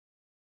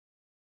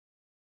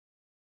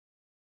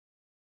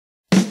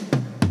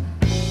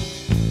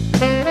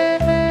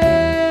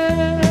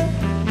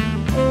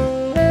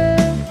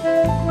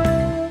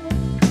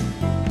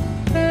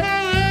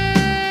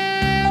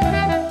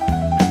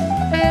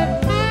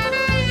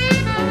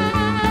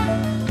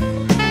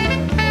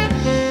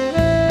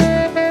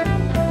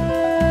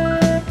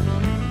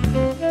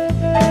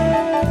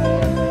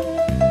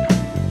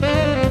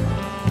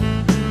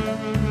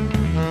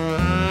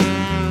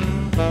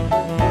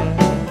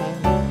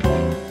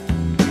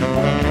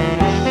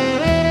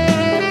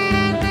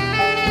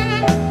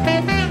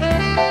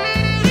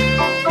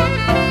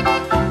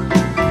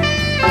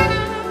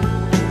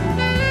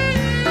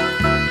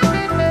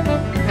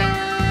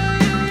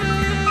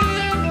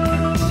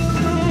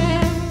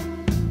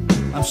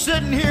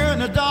sitting here in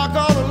the dark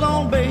all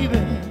alone, baby.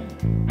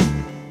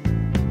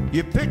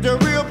 You picked a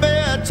real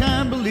bad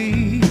time to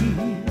leave.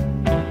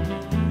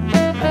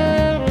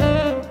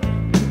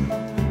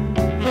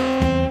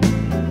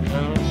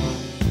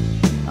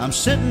 I'm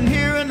sitting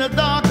here in the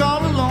dark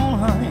all alone,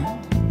 honey.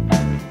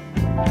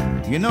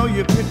 You know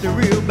you picked a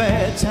real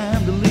bad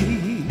time to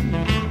leave.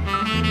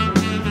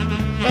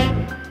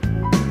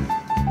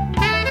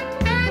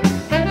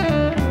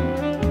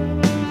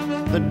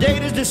 The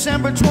date is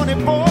December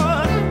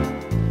 24th.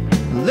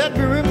 Let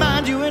me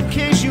remind you in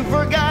case you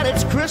forgot,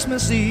 it's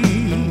Christmas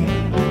Eve.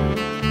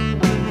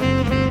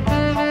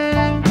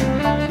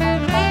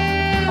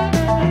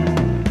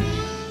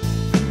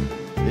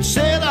 They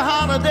say the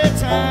holiday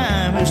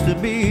time is to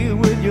be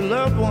with your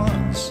loved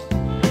ones,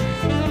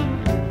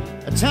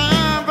 a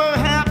time for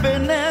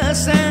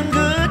happiness and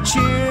good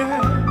cheer.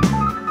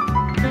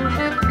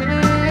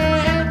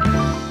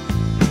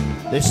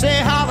 They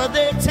say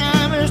holiday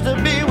time is to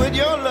be with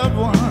your loved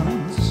ones,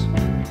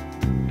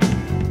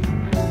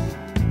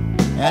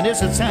 and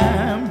it's a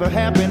time for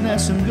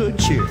happiness and good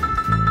cheer.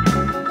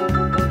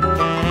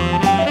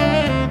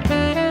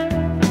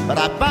 But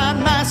I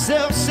find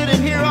myself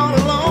sitting here all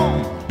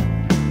alone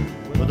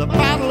with a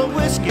bottle of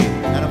whiskey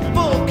and a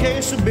full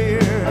case of beer.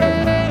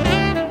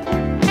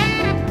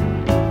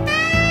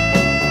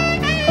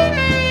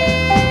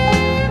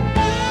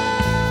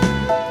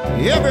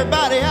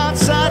 Everybody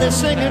outside is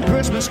singing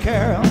Christmas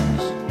carols,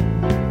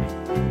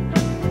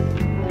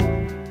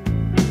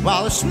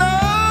 while the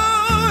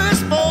snow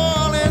is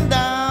falling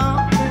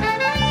down.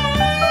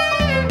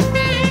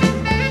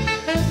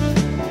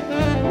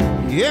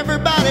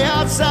 Everybody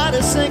outside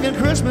is singing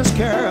Christmas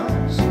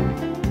carols,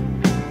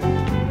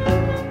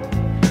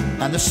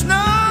 and the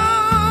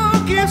snow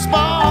keeps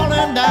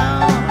falling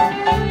down.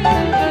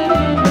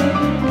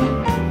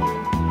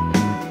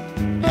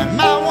 And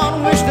my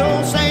one wish to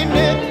old Saint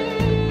Nick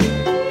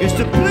is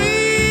to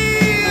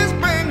please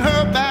bring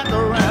her back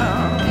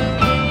around.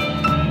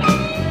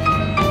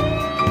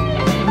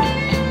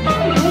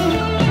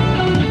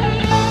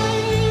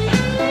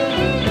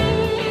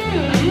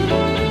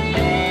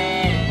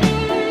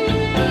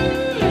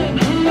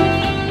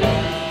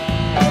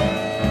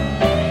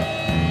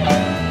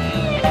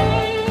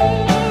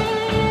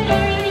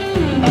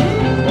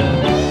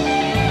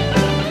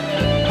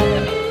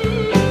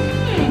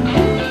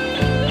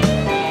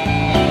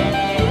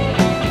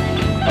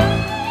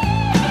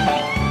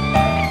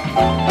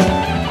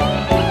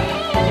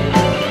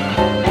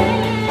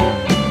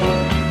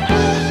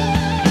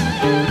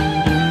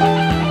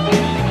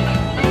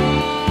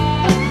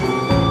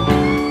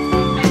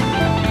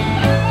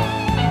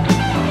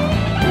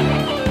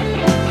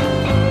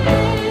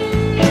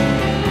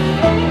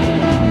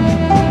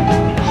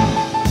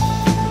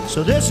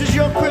 So this is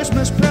your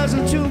Christmas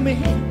present to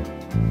me,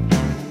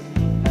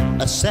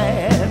 a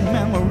sad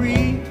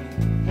memory.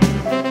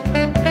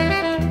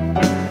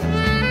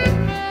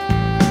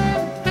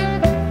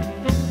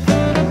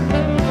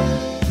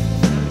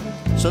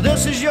 So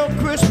this is your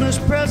Christmas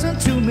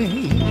present to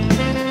me.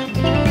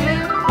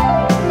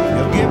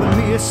 You're giving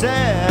me a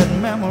sad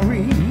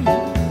memory.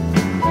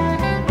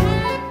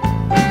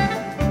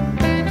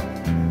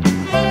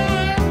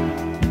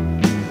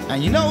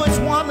 And you know it's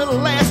one that'll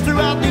last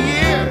throughout the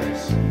years.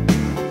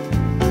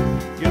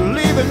 You're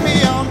leaving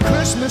me on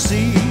Christmas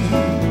Eve.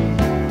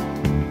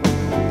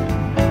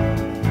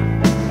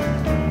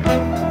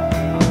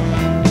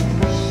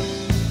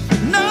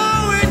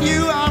 Knowing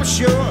you, I'm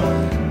sure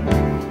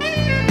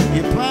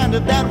you planned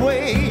it that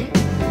way,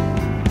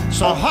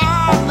 so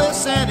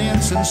heartless and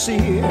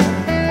insincere.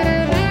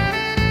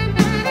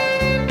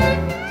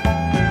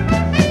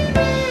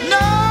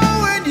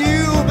 Knowing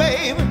you,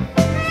 baby,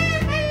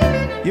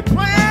 you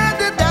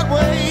planned it that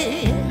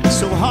way,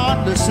 so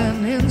heartless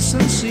and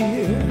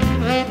insincere.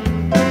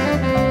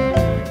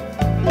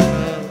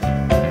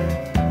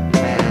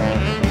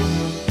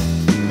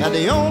 Now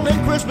the only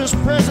Christmas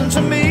present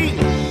to me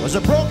was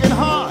a broken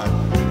heart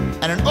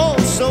and an oh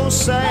so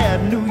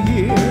sad New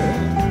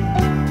Year.